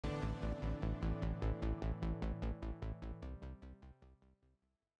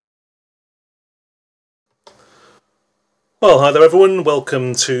Well, hi there everyone,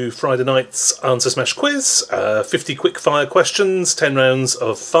 welcome to Friday night's Answer Smash quiz. 50 quickfire questions, 10 rounds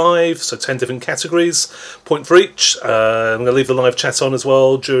of 5, so 10 different categories, point for each. I'm going to leave the live chat on as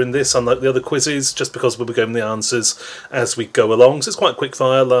well during this, unlike the other quizzes, just because we'll be going the answers as we go along. So it's quite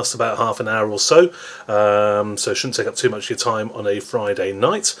quickfire, lasts about half an hour or so, so it shouldn't take up too much of your time on a Friday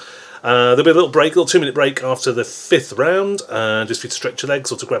night. There'll be a little break, a little 2-minute break after the 5th round, just for you to stretch your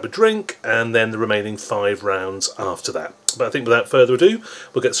legs or to grab a drink, and then the remaining 5 rounds after that. But I think without further ado,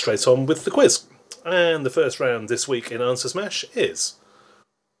 we'll get straight on with the quiz. And the first round this week in Answer Smash is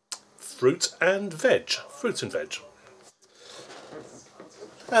fruit and veg. Fruit and veg.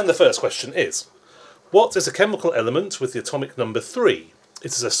 And the first question is, what is a chemical element with the atomic number 3?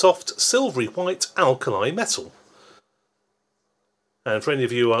 It is a soft, silvery white alkali metal. And for any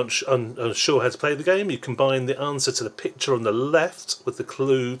of you who aren't unsure how to play the game, you combine the answer to the picture on the left with the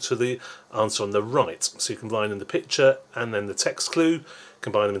clue to the answer on the right. So you combine in the picture and then the text clue,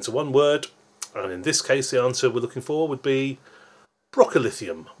 combine them into one word, and in this case the answer we're looking for would be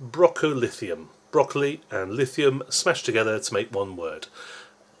broccolithium. Broccolithium. Broccoli and lithium smashed together to make one word.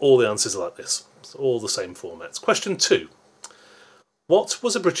 All the answers are like this. It's all the same formats. Question 2. What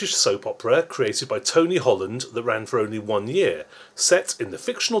was a British soap opera created by Tony Holland that ran for only 1 year, set in the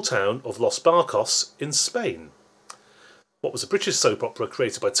fictional town of Los Barcos in Spain? What was a British soap opera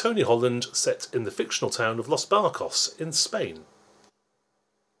created by Tony Holland set in the fictional town of Los Barcos in Spain?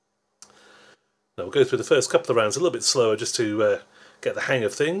 Now we'll go through the first couple of rounds a little bit slower just to get the hang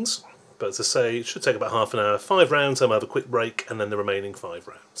of things, but as I say, it should take about half an hour. 5 rounds, then we'll have a quick break, and then the remaining 5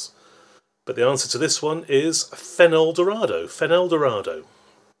 rounds. But the answer to this one is Fennel Dorado. Fennel Dorado.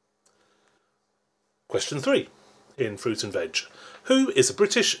 Question 3 in Fruit and Veg. Who is a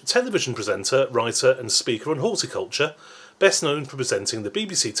British television presenter, writer and speaker on horticulture, best known for presenting the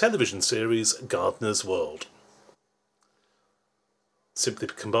BBC television series Gardener's World? Simply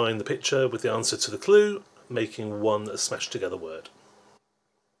combine the picture with the answer to the clue, making one smashed together word.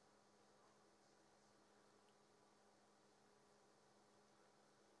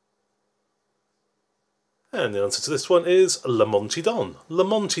 And the answer to this one is Lamont Don.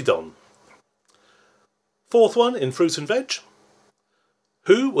 Lamont Don. Fourth one in Fruit and Veg.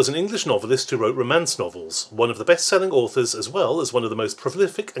 Who was an English novelist who wrote romance novels, one of the best-selling authors as well as one of the most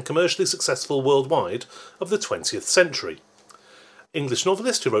prolific and commercially successful worldwide of the 20th century? English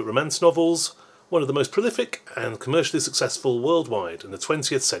novelist who wrote romance novels, one of the most prolific and commercially successful worldwide in the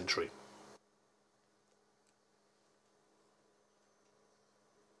 20th century.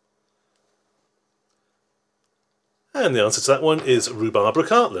 And the answer to that one is Rhubarbara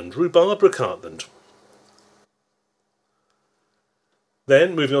Cartland. Rhubarbara Cartland.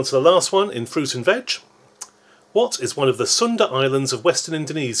 Then, moving on to the last one in Fruit and Veg. What is one of the Sunda Islands of Western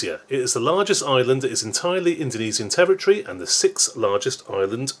Indonesia? It is the largest island that is entirely Indonesian territory and the 6th largest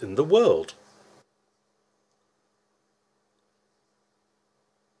island in the world.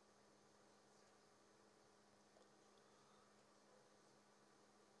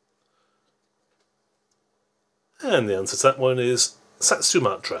 And the answer to that one is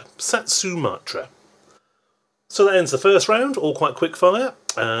Sumatra. Sumatra. So that ends the first round, all quite quick fire.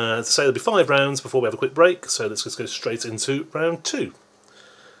 As I say, there'll be 5 rounds before we have a quick break, so let's just go straight into round 2.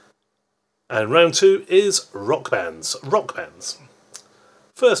 And round 2 is rock bands. Rock bands.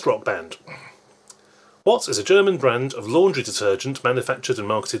 First rock band. What is a German brand of laundry detergent manufactured and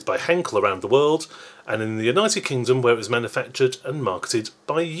marketed by Henkel around the world, and in the United Kingdom where it was manufactured and marketed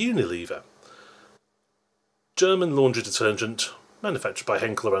by Unilever? German laundry detergent manufactured by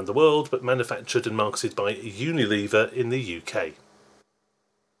Henkel around the world, but manufactured and marketed by Unilever in the UK.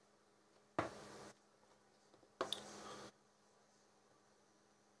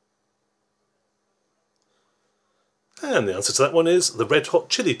 And the answer to that one is the Red Hot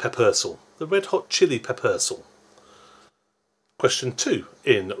Chili Peppersel. The Red Hot Chili Peppersel. Question 2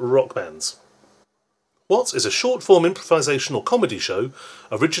 in rock bands. What is a short-form improvisational comedy show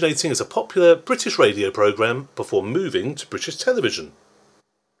originating as a popular British radio programme before moving to British television?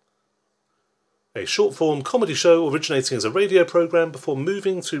 A short-form comedy show originating as a radio programme before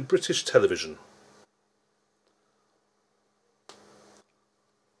moving to British television.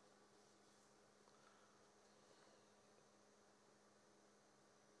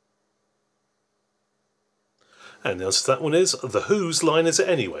 And the answer to that one is The Who's Line Is It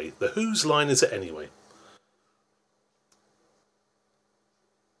Anyway? The Who's Line Is It Anyway?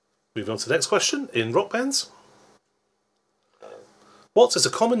 Moving on to the next question in rock bands. What is a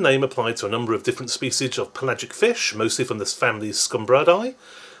common name applied to a number of different species of pelagic fish, mostly from the family Scumbridae?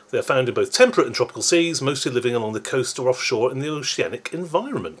 They are found in both temperate and tropical seas, mostly living along the coast or offshore in the oceanic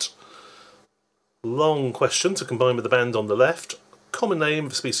environment. Long question to combine with the band on the left. Common name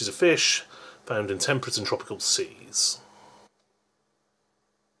of a species of fish found in temperate and tropical seas.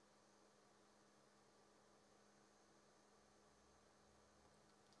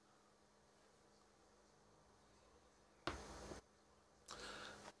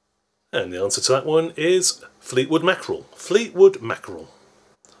 And the answer to that one is Fleetwood mackerel. Fleetwood mackerel.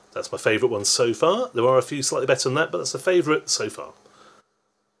 That's my favourite one so far. There are a few slightly better than that, but that's the favourite so far.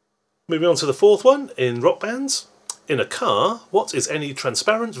 Moving on to the fourth one, in rock bands. In a car, what is any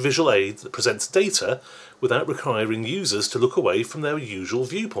transparent visual aid that presents data without requiring users to look away from their usual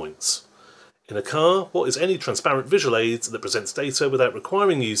viewpoints? In a car, what is any transparent visual aid that presents data without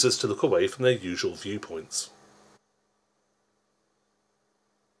requiring users to look away from their usual viewpoints?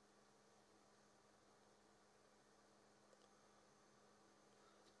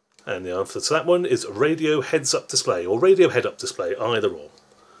 And the answer to that one is radio heads-up display, or radio head-up display, either or.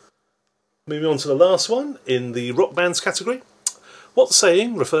 Moving on to the last one, in the rock bands category. What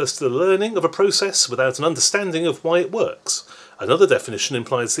saying refers to the learning of a process without an understanding of why it works? Another definition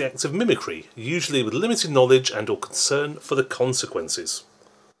implies the act of mimicry, usually with limited knowledge and or concern for the consequences.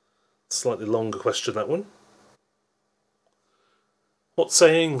 Slightly longer question, that one. What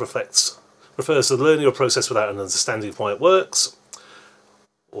saying refers to the learning of a process without an understanding of why it works?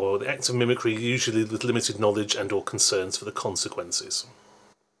 Or the act of mimicry, usually with limited knowledge and or concerns for the consequences.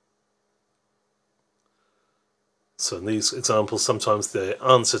 So in these examples, sometimes the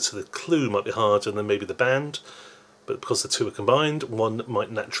answer to the clue might be harder than maybe the band, but because the two are combined, one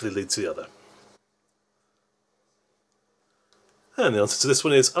might naturally lead to the other. And the answer to this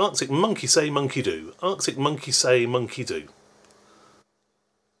one is Arctic monkey say monkey do. Arctic monkey say monkey do.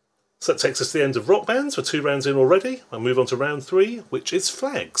 So that takes us to the end of rock bands. We're 2 rounds in already. I'll move on to round 3, which is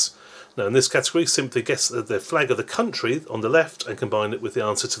flags. Now in this category, simply guess the flag of the country on the left and combine it with the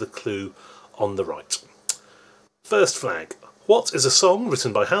answer to the clue on the right. First flag. What is a song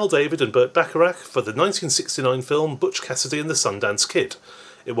written by Hal David and Burt Bacharach for the 1969 film Butch Cassidy and the Sundance Kid?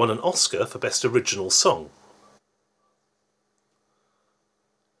 It won an Oscar for Best Original Song.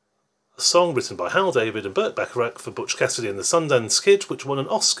 A song written by Hal David and Burt Bacharach for Butch Cassidy and the Sundance Kid, which won an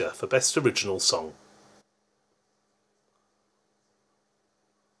Oscar for Best Original Song.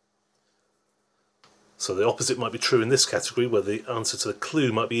 So the opposite might be true in this category, where the answer to the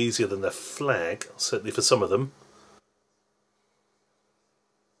clue might be easier than the flag, certainly for some of them.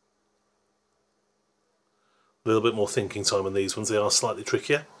 A little bit more thinking time on these ones, they are slightly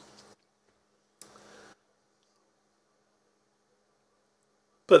trickier.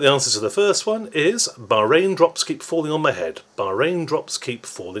 But the answer to the first one is Bar raindrops keep falling on my head. Bar raindrops keep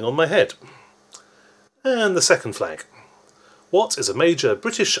falling on my head. And the second flag. What is a major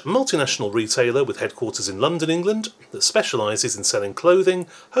British multinational retailer with headquarters in London, England, that specialises in selling clothing,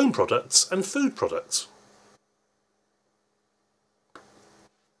 home products and food products?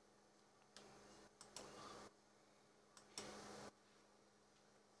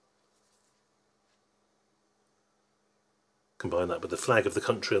 Combine that with the flag of the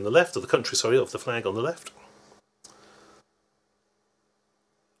country on the left, of the flag on the left.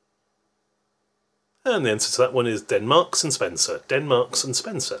 And the answer to that one is Denmarks and Spencer. Denmarks and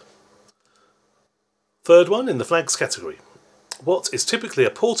Spencer. Third one in the flags category. What is typically a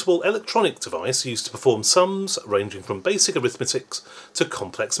portable electronic device used to perform sums ranging from basic arithmetic to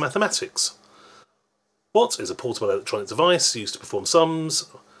complex mathematics? What is a portable electronic device used to perform sums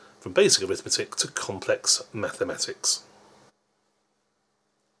from basic arithmetic to complex mathematics?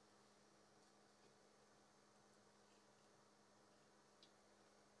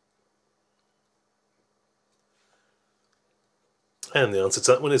 And the answer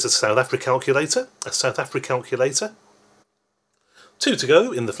to that one is a South Africa calculator. A South Africa calculator. 2 to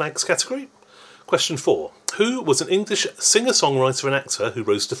go in the flags category. Question 4. Who was an English singer-songwriter and actor who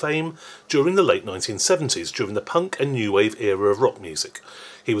rose to fame during the late 1970s, during the punk and new wave era of rock music?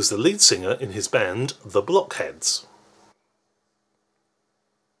 He was the lead singer in his band, The Blockheads.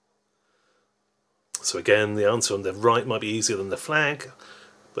 So again, the answer on the right might be easier than the flag,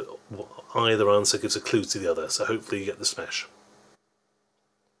 but either answer gives a clue to the other, so hopefully you get the smash.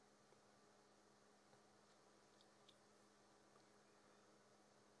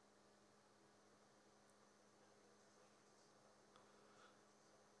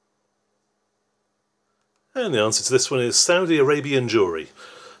 And the answer to this one is Saudi Arabian Jury.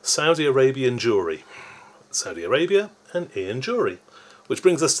 Saudi Arabian Jury. Saudi Arabia and Ian Jury. Which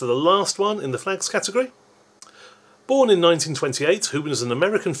brings us to the last one in the flags category. Born in 1928, Hubin is an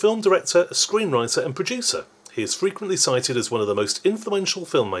American film director, screenwriter and producer. He is frequently cited as one of the most influential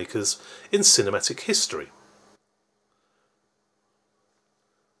filmmakers in cinematic history.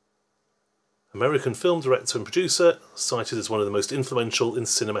 American film director and producer, cited as one of the most influential in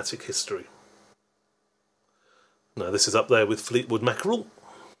cinematic history. Now this is up there with Fleetwood Mackerel.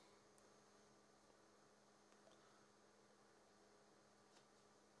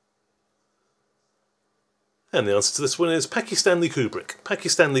 And the answer to this one is Stanley Kubrick.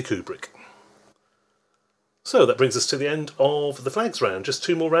 Stanley Kubrick. So that brings us to the end of the flags round. Just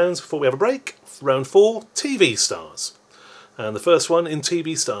 2 more rounds before we have a break. Round 4, TV stars. And the first one in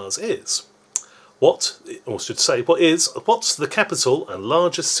TV stars is... what's the capital and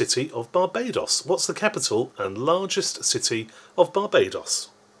largest city of Barbados? What's the capital and largest city of Barbados?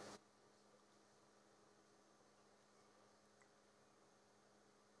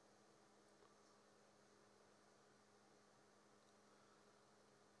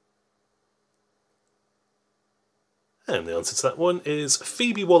 And the answer to that one is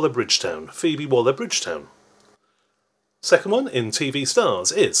Phoebe Waller-Bridgetown. Phoebe Waller-Bridgetown. Second one in TV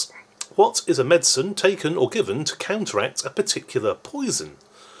stars is... what is a medicine taken or given to counteract a particular poison?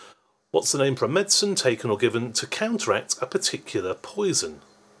 What's the name for a medicine taken or given to counteract a particular poison?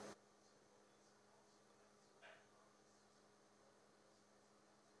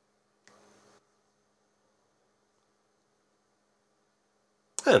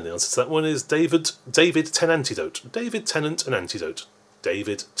 And the answer to that one is David Tennantidote. David Tennant and Antidote.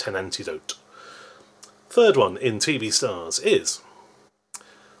 David Tennantidote. Third one in TV stars is...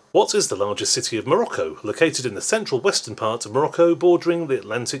 what is the largest city of Morocco, located in the central western part of Morocco bordering the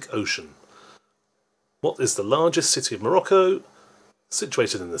Atlantic Ocean? What is the largest city of Morocco,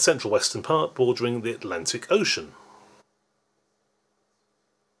 situated in the central western part bordering the Atlantic Ocean?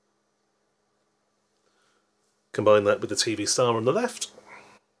 Combine that with the TV star on the left.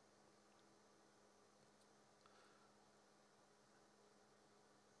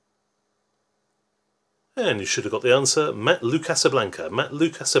 And you should have got the answer, Matlu Casablanca.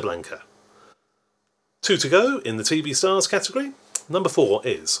 Matlu Casablanca. 2 to go in the TV stars category. Number 4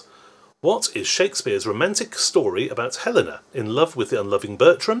 is... what is Shakespeare's romantic story about Helena in love with the unloving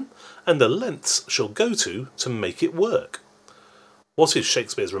Bertram, and the lengths she'll go to make it work? What is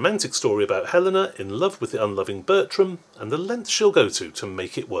Shakespeare's romantic story about Helena in love with the unloving Bertram, and the lengths she'll go to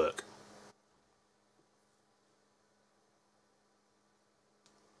make it work?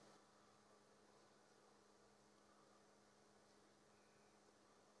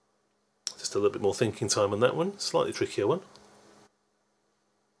 Just a little bit more thinking time on that one, slightly trickier one.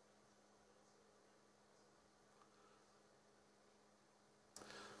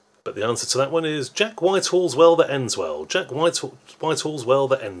 But the answer to that one is Jack Whitehall's Well That Ends Well. Jack Whitehall's Well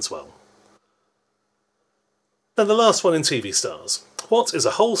That Ends Well. And the last one in TV stars. What is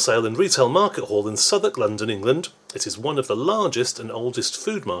a wholesale and retail market hall in Southwark, London, England? It is one of the largest and oldest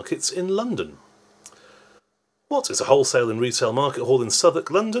food markets in London. What is a wholesale and retail market hall in Southwark,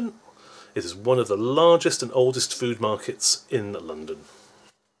 London? It is one of the largest and oldest food markets in London.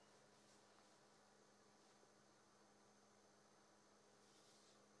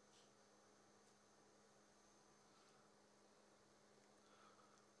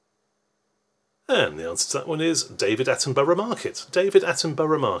 And the answer to that one is David Attenborough Market. David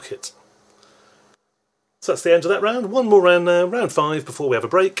Attenborough Market. So that's the end of that round. One more round now, round 5 before we have a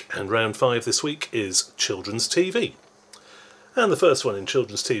break. And round 5 this week is Children's TV. And the first one in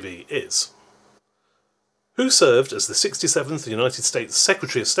Children's TV is... who served as the 67th United States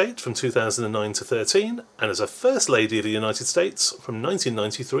Secretary of State from 2009 to 13 and as a First Lady of the United States from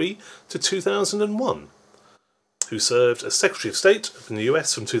 1993 to 2001? Who served as Secretary of State in the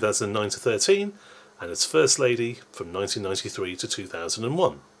US from 2009 to 13 and as First Lady from 1993 to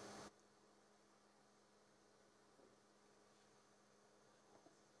 2001?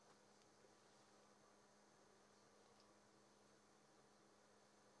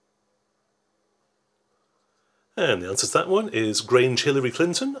 And the answer to that one is Grange Hillary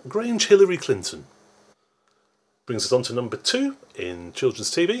Clinton. Grange Hillary Clinton. Brings us on to number 2 in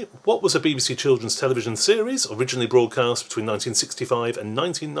Children's TV. What was a BBC children's television series originally broadcast between 1965 and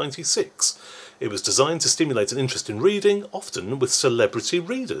 1996? It was designed to stimulate an interest in reading, often with celebrity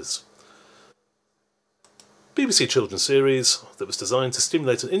readers. BBC children's series that was designed to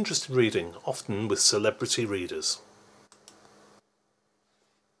stimulate an interest in reading, often with celebrity readers.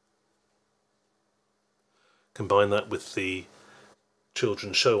 Combine that with the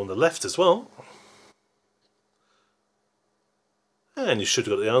children's show on the left as well. And you should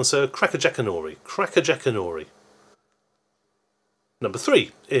have got the answer, Crackerjackanori. Crackerjackanori. Number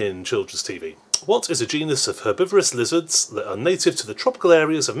 3 in Children's TV. What is a genus of herbivorous lizards that are native to the tropical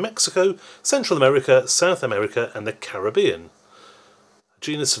areas of Mexico, Central America, South America and the Caribbean? A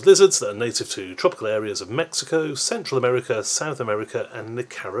genus of lizards that are native to tropical areas of Mexico, Central America, South America and the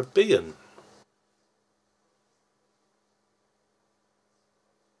Caribbean.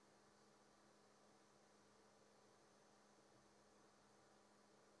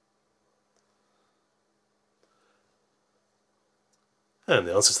 And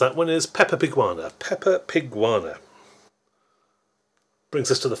the answer to that one is Peppa Piguana. Peppa Piguana.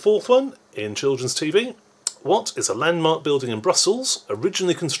 Brings us to the fourth one in children's TV. What is a landmark building in Brussels,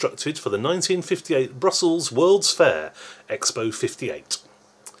 originally constructed for the 1958 Brussels World's Fair, Expo 58?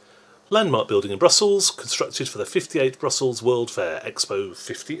 Landmark building in Brussels, constructed for the 58 Brussels World Fair, Expo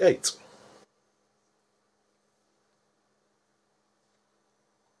 58.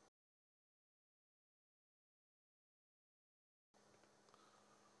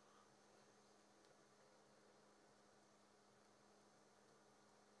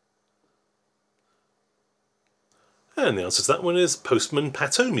 And the answer to that one is Postman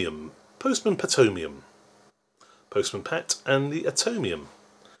Patomium. Postman Patomium. Postman Pat and the Atomium.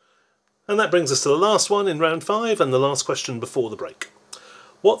 And that brings us to the last one in round 5 and the last question before the break.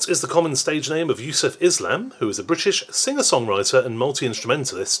 What is the common stage name of Yusuf Islam, who is a British singer-songwriter and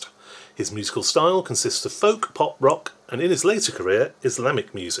multi-instrumentalist? His musical style consists of folk, pop, rock, and in his later career,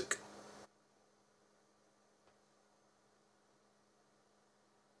 Islamic music.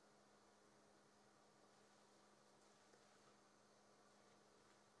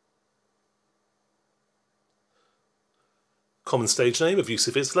 Common stage name of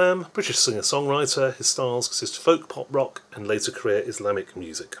Yusuf Islam, British singer-songwriter. His styles consist of folk, pop, rock, and later career Islamic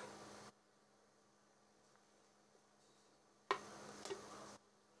music.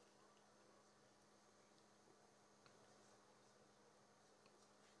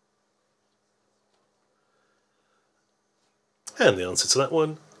 And the answer to that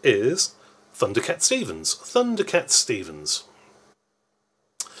one is Thundercat Stevens. Thundercat Stevens.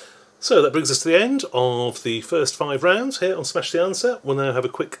 So that brings us to the end of the first 5 rounds here on Smash the Answer. We'll now have a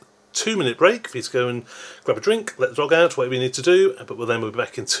quick 2-minute break for you to go and grab a drink, let the dog out, whatever you need to do, but we'll be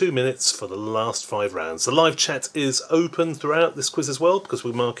back in 2 minutes for the last 5 rounds. The live chat is open throughout this quiz as well, because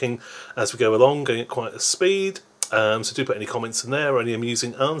we're marking as we go along, going at quite a speed. So do put any comments in there or any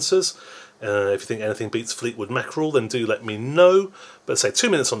amusing answers. If you think anything beats Fleetwood Mackerel, then do let me know. But say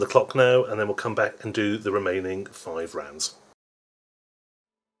 2 minutes on the clock now, and then we'll come back and do the remaining 5 rounds.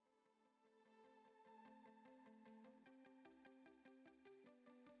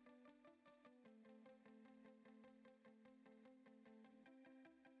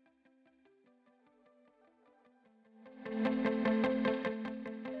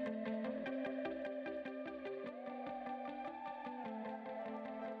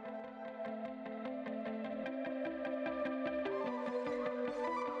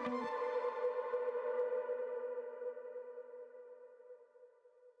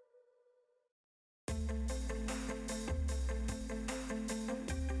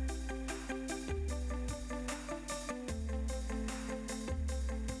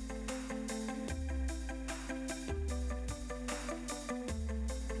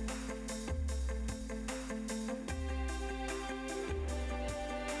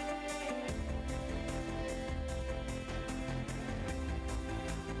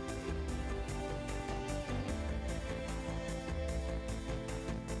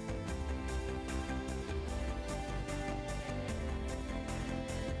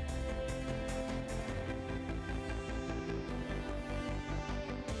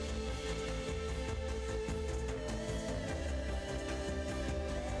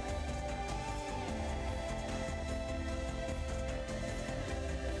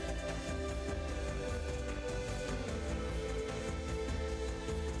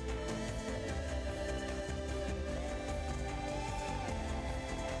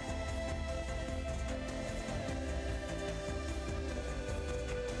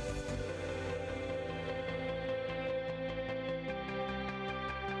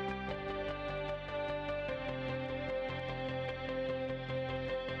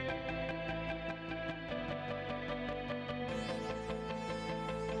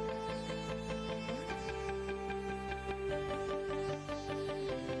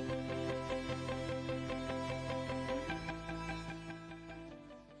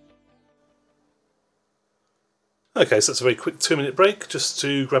 Okay, so that's a very quick 2-minute break, just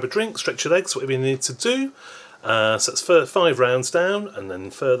to grab a drink, stretch your legs, whatever you need to do. So that's 5 rounds down, and then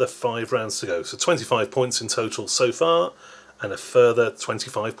further 5 rounds to go. So 25 points in total so far, and a further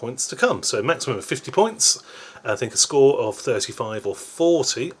 25 points to come. So a maximum of 50 points. I think a score of 35 or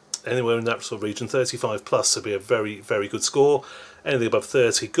 40, anywhere in that sort of region, 35 plus would be a very, very good score. Anything above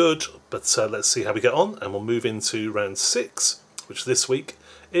 30, good, but let's see how we get on, and we'll move into round 6, which this week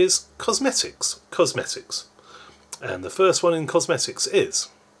is cosmetics. Cosmetics. And the first one in cosmetics is: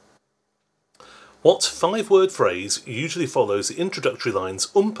 what 5-word phrase usually follows the introductory lines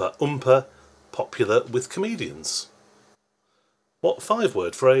 "Oompa Oompa, popular with comedians"? What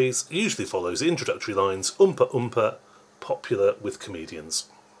 5-word phrase usually follows the introductory lines "Oompa Oompa, popular with comedians.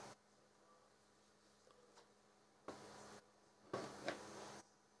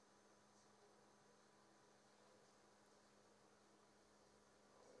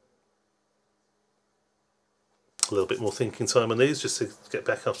 A little bit more thinking time on these just to get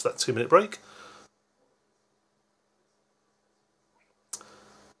back after that 2-minute break.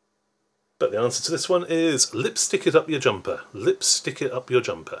 But the answer to this one is lipstick it up your jumper. Lipstick it up your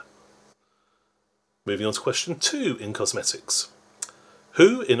jumper. Moving on to question 2 in cosmetics.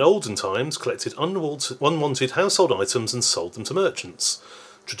 Who in olden times collected unwanted household items and sold them to merchants?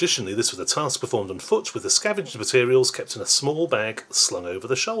 Traditionally this was a task performed on foot with the scavenged materials kept in a small bag slung over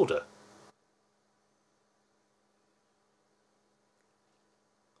the shoulder.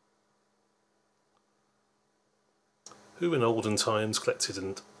 Who in olden times collected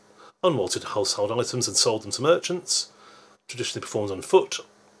unwanted household items and sold them to merchants? Traditionally performed on foot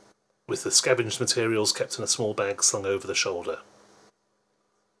with the scavenged materials kept in a small bag slung over the shoulder.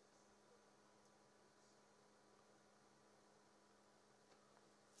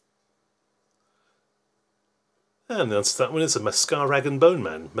 And the answer to that one is a Mascaragan Bone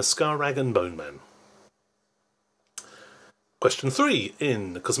Man. Mascaragan Bone Man. Question 3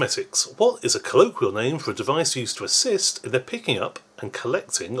 in cosmetics. What is a colloquial name for a device used to assist in the picking up and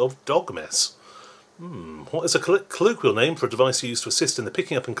collecting of dog mess? What is a colloquial name for a device used to assist in the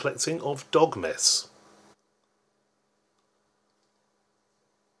picking up and collecting of dog mess?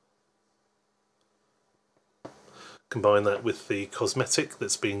 Combine that with the cosmetic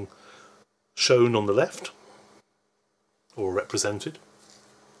that's being shown on the left, or represented.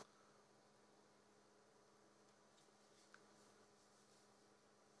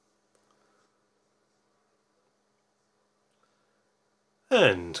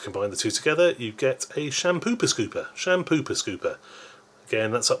 And combine the two together, you get a shampooper scooper. Shampooper scooper.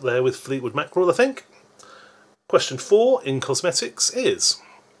 Again, that's up there with Fleetwood Mackerel, I think. Question 4 in cosmetics is: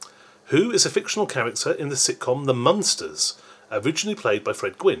 who is a fictional character in the sitcom The Munsters, originally played by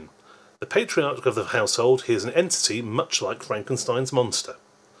Fred Gwynne? The patriarch of the household, he is an entity much like Frankenstein's monster.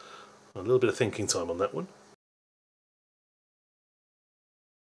 A little bit of thinking time on that one.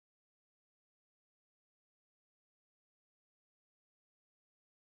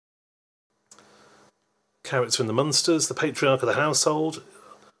 Character in The Munsters, the patriarch of the household,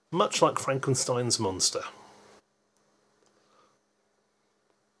 much like Frankenstein's monster.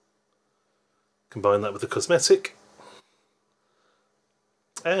 Combine that with the cosmetic,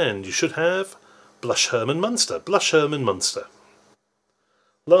 and you should have Blush Herman Munster. Blush Herman Munster.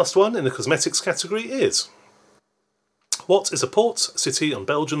 Last one in the cosmetics category is: what is a port city on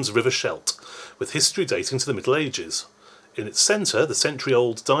Belgium's River Scheldt, with history dating to the Middle Ages? In its centre, the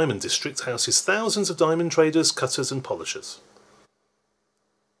century-old diamond district houses thousands of diamond traders, cutters and polishers.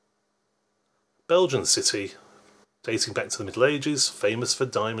 Belgian city, dating back to the Middle Ages, famous for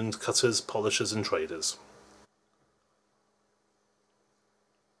diamond cutters, polishers and traders.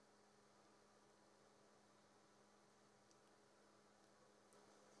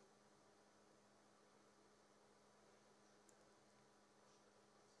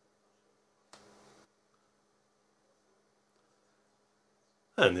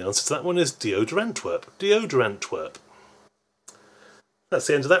 And the answer to that one is Deodorantwerp. Deodorantwerp. That's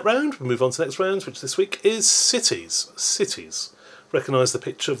the end of that round. We move on to the next round, which this week is cities. Cities. Recognise the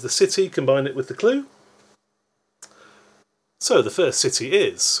picture of the city, combine it with the clue. So the first city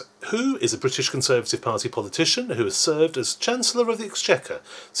is: who is a British Conservative Party politician who has served as Chancellor of the Exchequer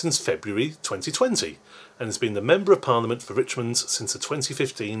since February 2020 and has been the Member of Parliament for Richmond since the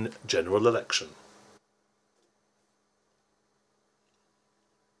 2015 general election?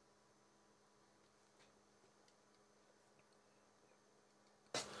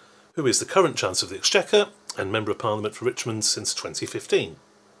 Who is the current Chancellor of the Exchequer and Member of Parliament for Richmond since 2015?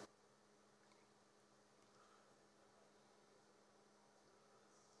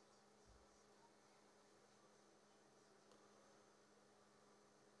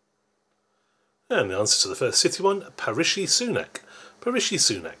 And the answer to the first city one, Parishi Sunak. Parishi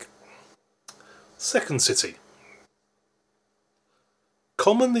Sunak. Second city.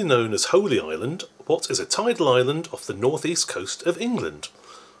 Commonly known as Holy Island, what is a tidal island off the northeast coast of England?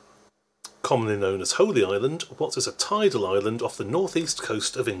 Commonly known as Holy Island, what is a tidal island off the northeast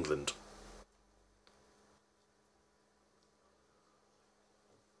coast of England?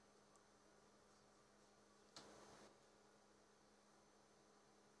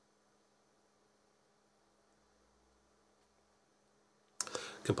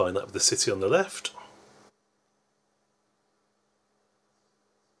 Combine that with the city on the left.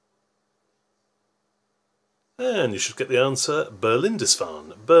 And you should get the answer,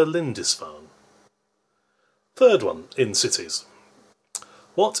 Berlindisfarne. Berlindisfarne. Third one, in cities.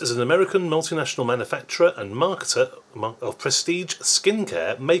 What is an American multinational manufacturer and marketer of prestige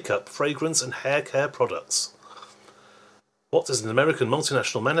skincare, makeup, fragrance and hair care products? What is an American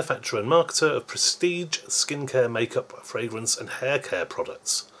multinational manufacturer and marketer of prestige skincare, makeup, fragrance and hair care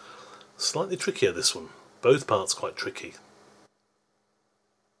products? Slightly trickier, this one. Both parts quite tricky.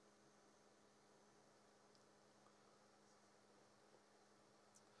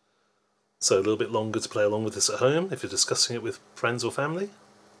 So a little bit longer to play along with this at home if you're discussing it with friends or family.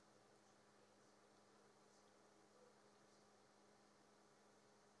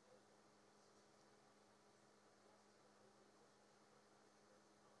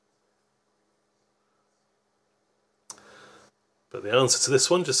 But the answer to this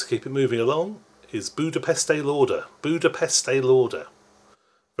one, just to keep it moving along, is Budapeste Lauder. Budapeste Lauder.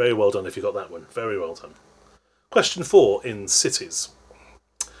 Very well done if you got that one. Very well done. Question 4, in cities.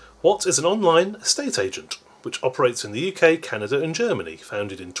 What is an online estate agent which operates in the UK, Canada and Germany,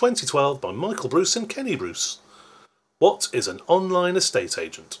 founded in 2012 by Michael Bruce and Kenny Bruce? What is an online estate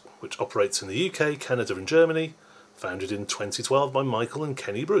agent which operates in the UK, Canada and Germany, founded in 2012 by Michael and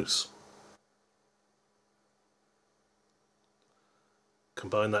Kenny Bruce?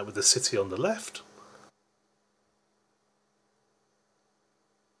 Combine that with the city on the left.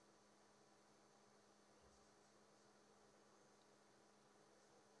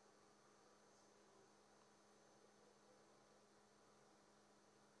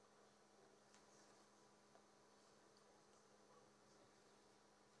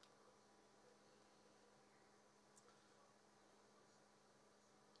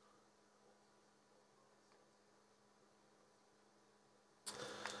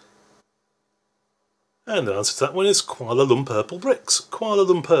 And the answer to that one is Kuala Lumpur bricks. Kuala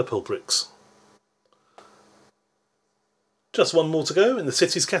Lumpur bricks. Just one more to go in the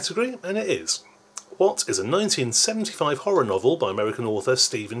cities category, and it is: what is a 1975 horror novel by American author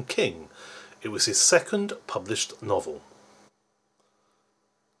Stephen King? It was his second published novel.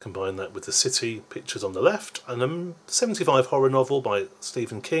 Combine that with the city pictures on the left, and a 75 horror novel by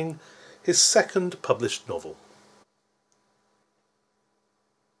Stephen King, his second published novel.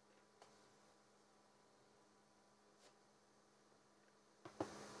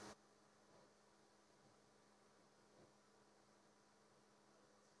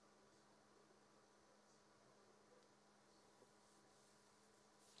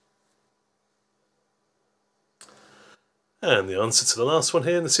 And the answer to the last one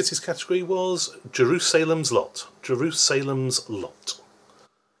here in the cities category was Jerusalem's Lot. Jerusalem's Lot.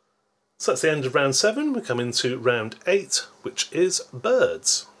 So that's the end of round 7. We come into round 8, which is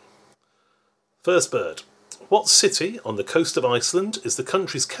birds. First bird. What city on the coast of Iceland is the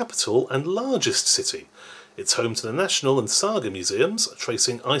country's capital and largest city? It's home to the National and Saga museums,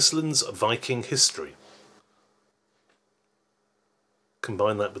 tracing Iceland's Viking history.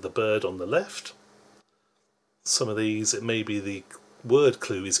 Combine that with the bird on the left. Some of these, it may be the word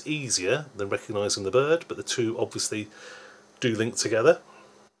clue is easier than recognising the bird, but the two obviously do link together.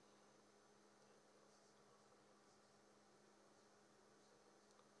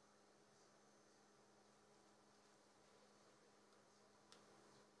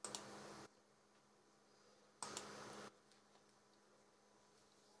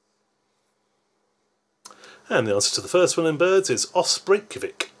 And the answer to the first one in birds is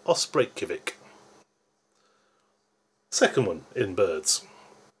Ospreykjavik. Ospreykjavik. Second one in birds.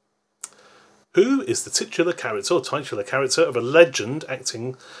 Who is the titular character or titular character of a legend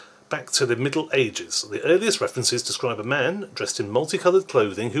acting back to the Middle Ages? The earliest references describe a man dressed in multicoloured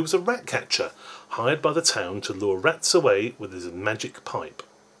clothing who was a rat catcher, hired by the town to lure rats away with his magic pipe.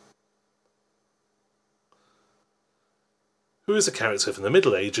 Who is a character from the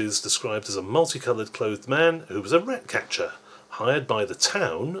Middle Ages described as a multicoloured clothed man who was a rat catcher, hired by the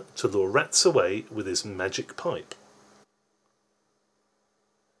town to lure rats away with his magic pipe?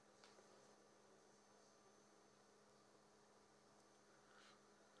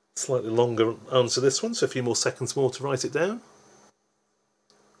 Slightly longer answer this one, so a few more seconds more to write it down.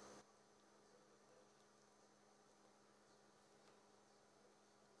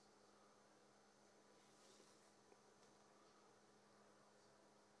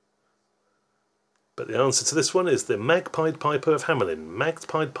 But the answer to this one is the Magpied Piper of Hamelin.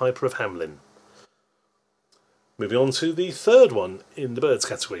 Magpied Piper of Hamelin. Moving on to the third one in the birds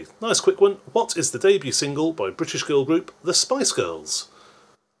category. Nice quick one. What is the debut single by British girl group The Spice Girls?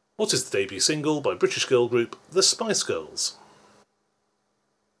 What is the debut single by British girl group The Spice Girls?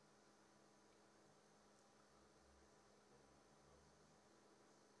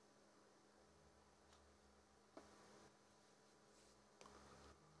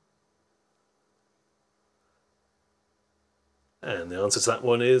 And the answer to that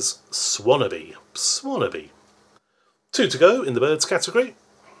one is Swannaby. Swannaby. 2 to go in the birds category.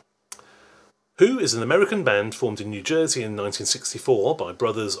 Who is an American band formed in New Jersey in 1964 by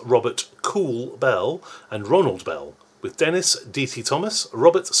brothers Robert Cool Bell and Ronald Bell, with Dennis D.T. Thomas,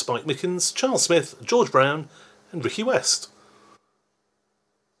 Robert Spike Mickens, Charles Smith, George Brown and Ricky West?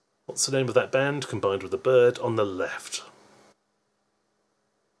 What's the name of that band combined with the bird on the left?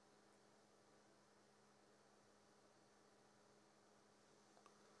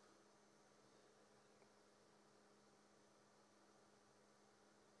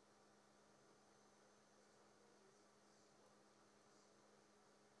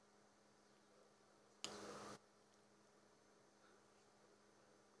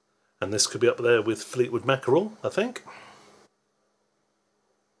 And this could be up there with Fleetwood Mackerel, I think.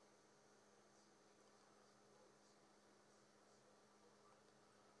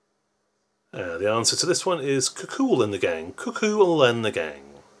 The answer to this one is Cuckoo and the Gang. Cuckoo and the Gang.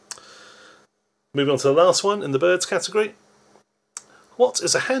 Moving on to the last one in the birds category. What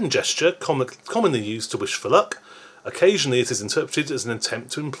is a hand gesture commonly used to wish for luck? Occasionally it is interpreted as an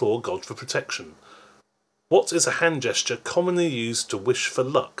attempt to implore God for protection. What is a hand gesture commonly used to wish for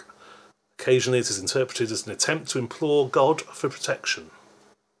luck? Occasionally it is interpreted as an attempt to implore God for protection.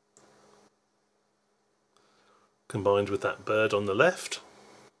 Combined with that bird on the left.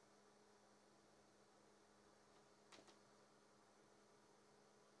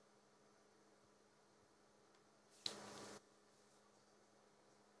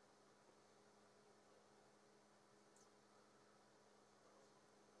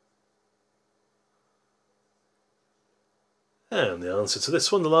 And the answer to this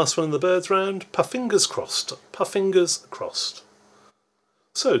one, the last one in the birds round, Puffingers crossed. Puffingers crossed.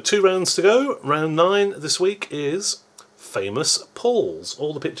 So 2 rounds to go. Round 9 this week is famous Pauls.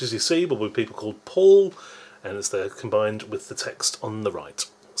 All the pictures you see will be people called Paul, and it's there combined with the text on the right.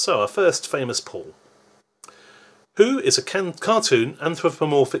 So our first famous Paul. Who is a cartoon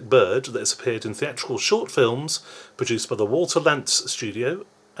anthropomorphic bird that has appeared in theatrical short films produced by the Walter Lantz Studio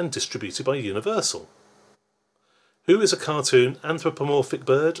and distributed by Universal? Who is a cartoon anthropomorphic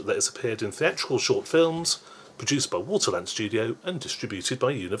bird that has appeared in theatrical short films produced by Walter Lantz Studio and distributed by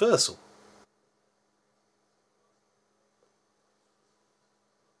Universal?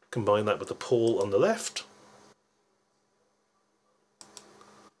 Combine that with the Paul on the left.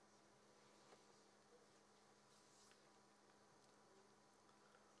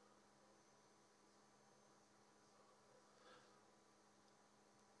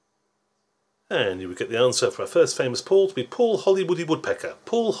 And you would get the answer for our first famous Paul to be Paul Hollywoody Woodpecker.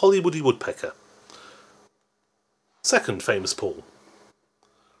 Paul Hollywoody Woodpecker. Second famous Paul.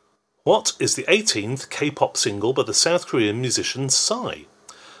 What is the 18th K-pop single by the South Korean musician Psy?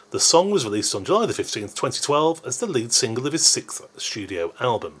 The song was released on July the 15th, 2012 as the lead single of his 6th studio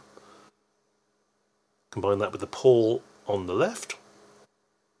album. Combine that with the Paul on the left.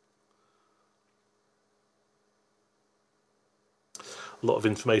 A lot of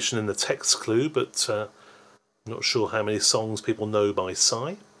information in the text clue, but I'm not sure how many songs people know by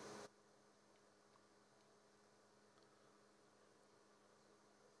Psy.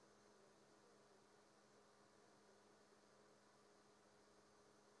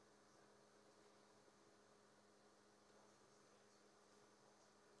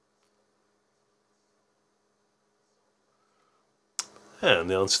 And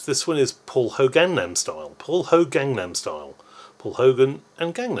the answer to this one is Paul Ho Gangnam Style. Paul Ho Gangnam Style. Paul Hogan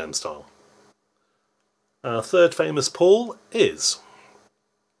and Gangnam Style. Our third famous Paul is...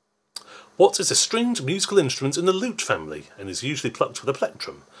 What is a stringed musical instrument in the lute family and is usually plucked with a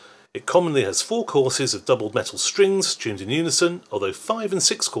plectrum? It commonly has 4 courses of doubled metal strings tuned in unison, although 5 and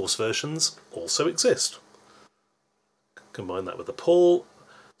 6 course versions also exist. Combine that with the Paul.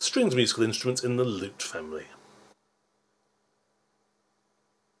 Stringed musical instrument in the lute family.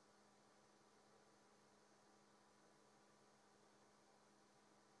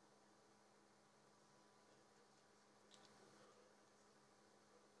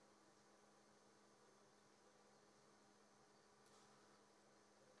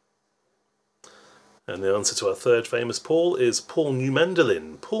 And the answer to our third famous Paul is Paul New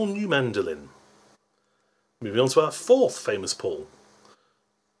Mandolin. Paul New Mandolin. Moving on to our fourth famous Paul.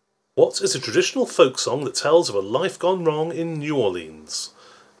 What is a traditional folk song that tells of a life gone wrong in New Orleans?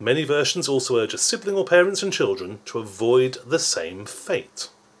 Many versions also urge a sibling or parents and children to avoid the same fate.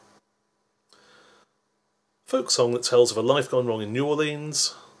 Folk song that tells of a life gone wrong in New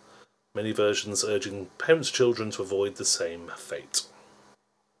Orleans. Many versions urging parents and children to avoid the same fate.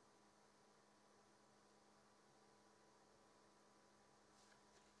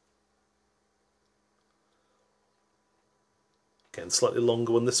 Again, slightly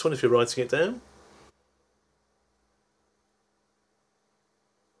longer on this one if you're writing it down.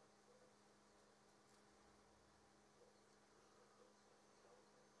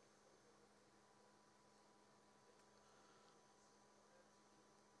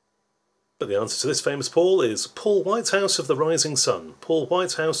 But the answer to this famous Paul is Paul Whitehouse of the Rising Sun. Paul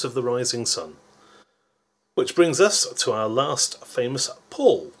Whitehouse of the Rising Sun. Which brings us to our last famous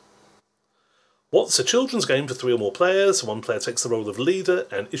Paul. What's a children's game for 3 or more players? One player takes the role of leader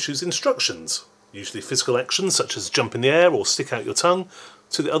and issues instructions, usually physical actions such as jump in the air or stick out your tongue,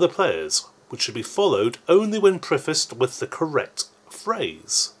 to the other players, which should be followed only when prefaced with the correct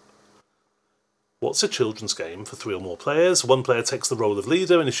phrase. What's a children's game for 3 or more players? One player takes the role of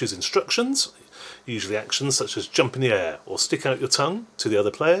leader and issues instructions, usually actions such as jump in the air or stick out your tongue, to the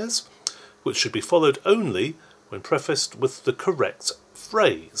other players, which should be followed only when prefaced with the correct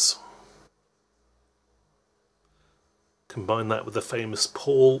phrase. Combine that with the famous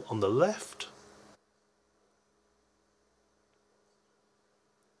Paul on the left.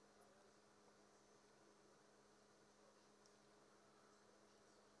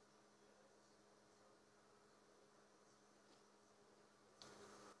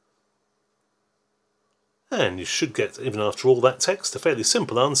 And you should get, even after all that text, a fairly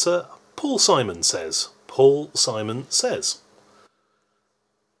simple answer. Paul Simon says. Paul Simon says.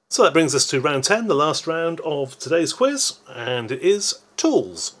 So that brings us to round 10, the last round of today's quiz, and it is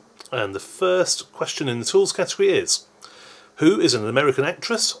tools. And the first question in the tools category is, who is an American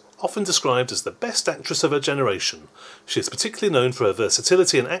actress often described as the best actress of her generation? She is particularly known for her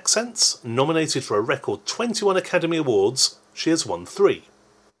versatility and accents. Nominated for a record 21 Academy Awards, she has won 3.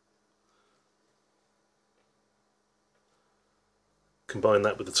 Combine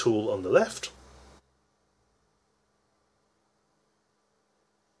that with the tool on the left.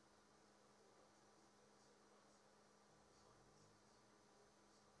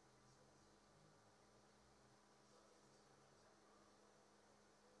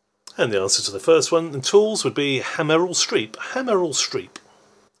 And the answer to the first one in tools would be Meryl Streep. Meryl Streep.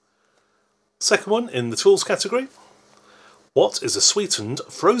 Second one in the tools category. What is a sweetened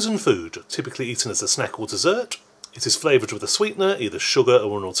frozen food, typically eaten as a snack or dessert? It is flavoured with a sweetener, either sugar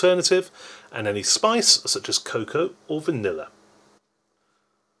or an alternative, and any spice such as cocoa or vanilla.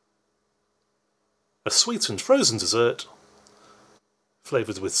 A sweetened frozen dessert,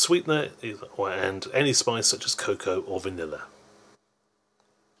 flavoured with sweetener and any spice such as cocoa or vanilla.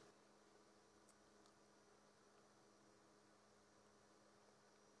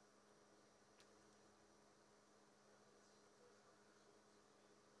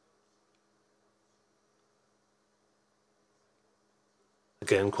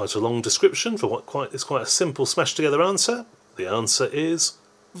 Again, quite a long description for what is quite a simple smashed together answer. The answer is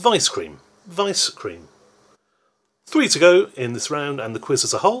Vice Cream. Vice Cream. 3 to go in this round and the quiz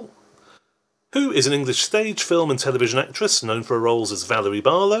as a whole. Who is an English stage, film and television actress known for her roles as Valerie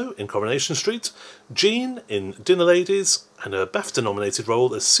Barlow in Coronation Street, Jean in Dinner Ladies, and her BAFTA-nominated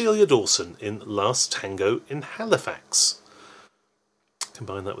role as Celia Dawson in Last Tango in Halifax?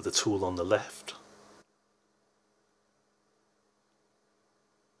 Combine that with the tool on the left.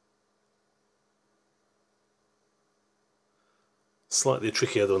 Slightly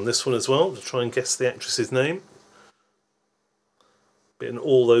trickier on this one as well, to try and guess the actress's name. But in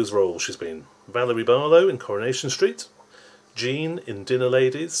all those roles she's been. Valerie Barlow in Coronation Street, Jean in Dinner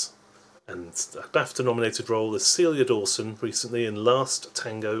Ladies, and a BAFTA-nominated role as Celia Dawson recently in Last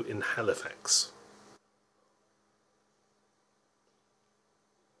Tango in Halifax.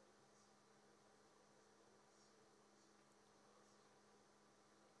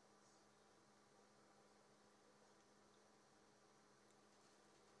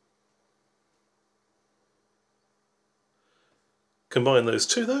 Combine those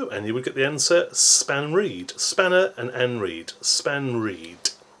two though, and you would get the answer Span Reed. Spanner and Anne Reed. Span Reed.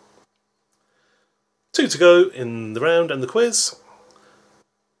 2 to go in the round and the quiz.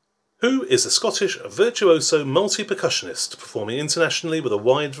 Who is a Scottish virtuoso multi-percussionist performing internationally with a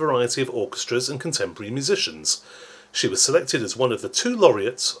wide variety of orchestras and contemporary musicians? She was selected as one of the 2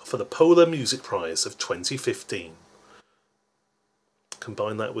 laureates for the Polar Music Prize of 2015.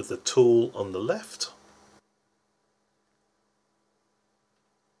 Combine that with the tool on the left.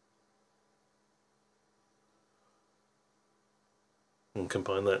 And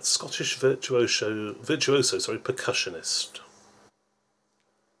combine that Scottish virtuoso, percussionist.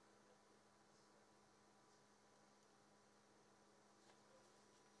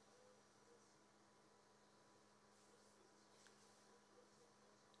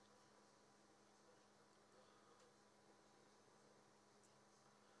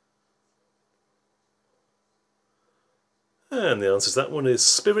 And the answer to that one is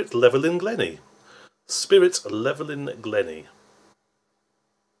Spirit Levelin Glenny. Spirit Levelin Glenny.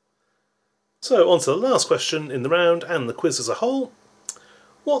 So on to the last question in the round and the quiz as a whole.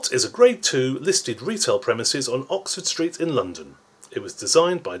 What is a Grade 2 listed retail premises on Oxford Street in London? It was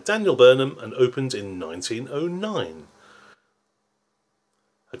designed by Daniel Burnham and opened in 1909.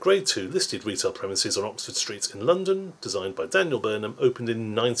 A Grade 2 listed retail premises on Oxford Street in London, designed by Daniel Burnham, opened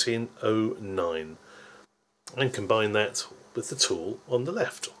in 1909. And combine that with the tool on the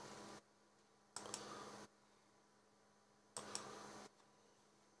left.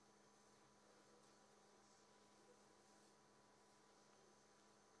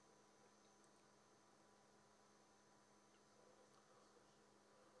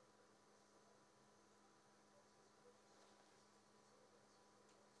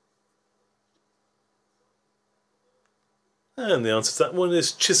 And the answer to that one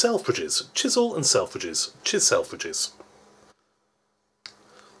is Chiselfridges. Chisel and Selfridges. Chiselfridges.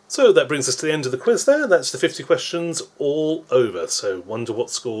 So that brings us to the end of the quiz there. That's the 50 questions all over. So wonder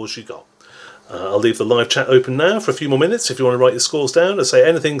what scores you got. I'll leave the live chat open now for a few more minutes if you want to write your scores down. I say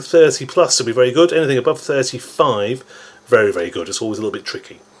anything 30 plus would be very good. Anything above 35, very, very good. It's always a little bit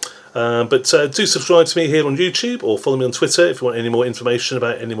tricky. But do subscribe to me here on YouTube or follow me on Twitter if you want any more information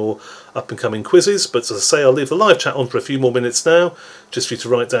about any more up-and-coming quizzes. But as I say, I'll leave the live chat on for a few more minutes now, just for you to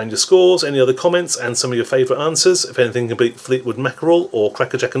write down your scores, any other comments and some of your favourite answers. If anything can beat Fleetwood Mackerel or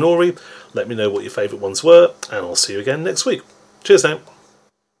Cracker Jack and Nori, let me know what your favourite ones were, and I'll see you again next week. Cheers now.